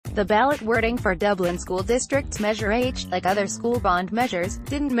The ballot wording for Dublin School District's Measure H, like other school bond measures,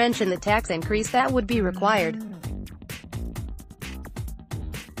 didn't mention the tax increase that would be required.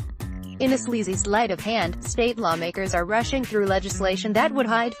 In a sleazy sleight of hand, state lawmakers are rushing through legislation that would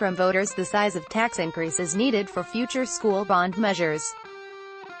hide from voters the size of tax increases needed for future school bond measures.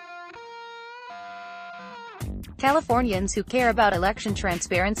 Californians who care about election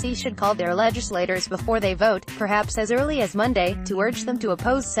transparency should call their legislators before they vote, perhaps as early as Monday, to urge them to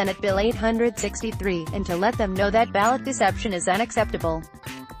oppose Senate Bill 863, and to let them know that ballot deception is unacceptable.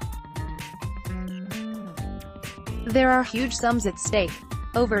 There are huge sums at stake.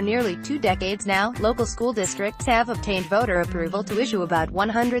 Over nearly 2 decades now, local school districts have obtained voter approval to issue about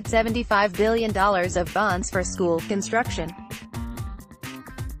 $175 billion of bonds for school construction.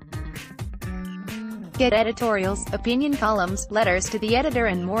 Get editorials, opinion columns, letters to the editor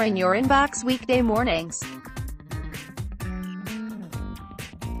and more in your inbox weekday mornings.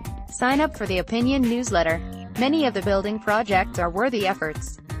 Sign up for the opinion newsletter. Many of the building projects are worthy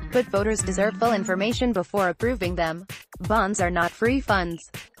efforts, but voters deserve full information before approving them. Bonds are not free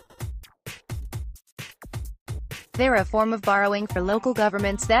funds. They're a form of borrowing for local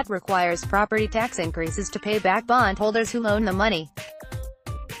governments that requires property tax increases to pay back bondholders who loan the money.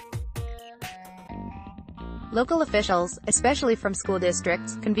 Local officials, especially from school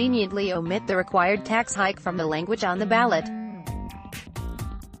districts, conveniently omit the required tax hike from the language on the ballot.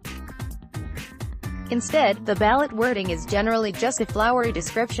 Instead, the ballot wording is generally just a flowery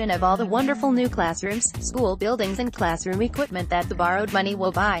description of all the wonderful new classrooms, school buildings and classroom equipment that the borrowed money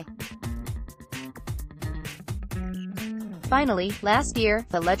will buy. Finally, last year,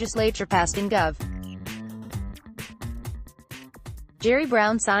 the legislature passed in Gov. Jerry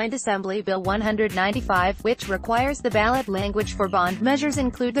Brown signed Assembly Bill 195, which requires the ballot language for bond measures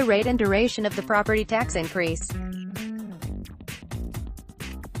include the rate and duration of the property tax increase.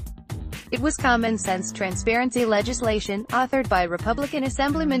 It was common-sense transparency legislation, authored by Republican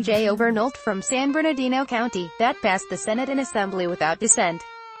Assemblyman Jay Overnolt from San Bernardino County, that passed the Senate and Assembly without dissent.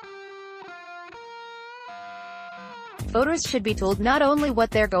 Voters should be told not only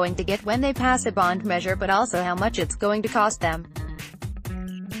what they're going to get when they pass a bond measure but also how much it's going to cost them.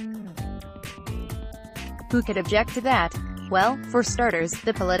 Who could object to that? Well, for starters,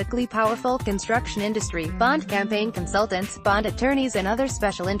 the politically powerful construction industry, bond campaign consultants, bond attorneys and other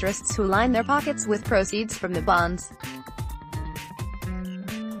special interests who line their pockets with proceeds from the bonds.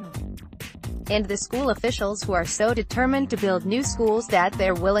 And the school officials who are so determined to build new schools that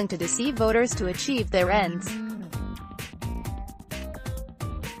they're willing to deceive voters to achieve their ends.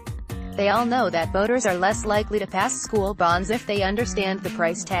 They all know that voters are less likely to pass school bonds if they understand the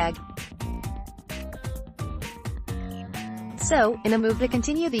price tag. So, in a move to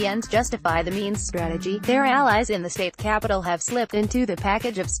continue the ends justify the means strategy, their allies in the state capitol have slipped into the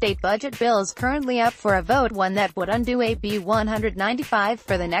package of state budget bills currently up for a vote, one that would undo AB 195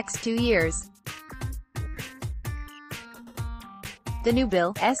 for the next 2 years. The new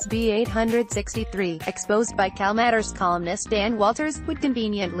bill, SB 863, exposed by CalMatters columnist Dan Walters, would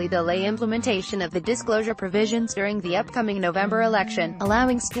conveniently delay implementation of the disclosure provisions during the upcoming November election,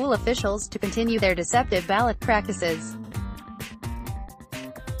 allowing school officials to continue their deceptive ballot practices.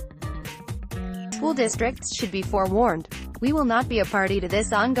 School districts should be forewarned. We will not be a party to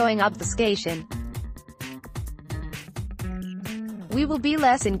this ongoing obfuscation. We will be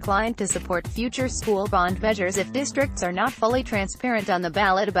less inclined to support future school bond measures if districts are not fully transparent on the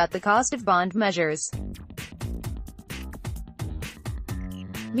ballot about the cost of bond measures.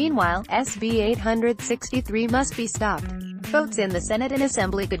 Meanwhile, SB 863 must be stopped. Votes in the Senate and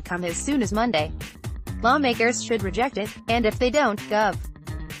Assembly could come as soon as Monday. Lawmakers should reject it, and if they don't, Gov.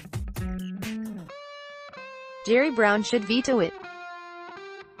 Jerry Brown should veto it.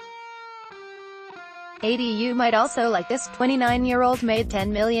 ADU might also like this. 29-year-old made $10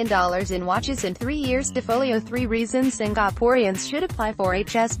 million in watches in 3 years to folio 3 reasons Singaporeans should apply for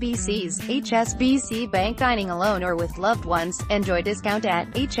HSBC's HSBC Bank dining alone or with loved ones. Enjoy discount at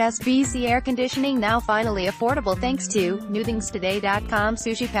HSBC Air Conditioning, now finally affordable thanks to newthingstoday.com.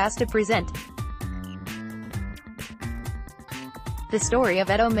 Sushi Pasta present the story of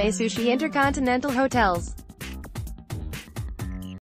Edome Sushi Intercontinental Hotels.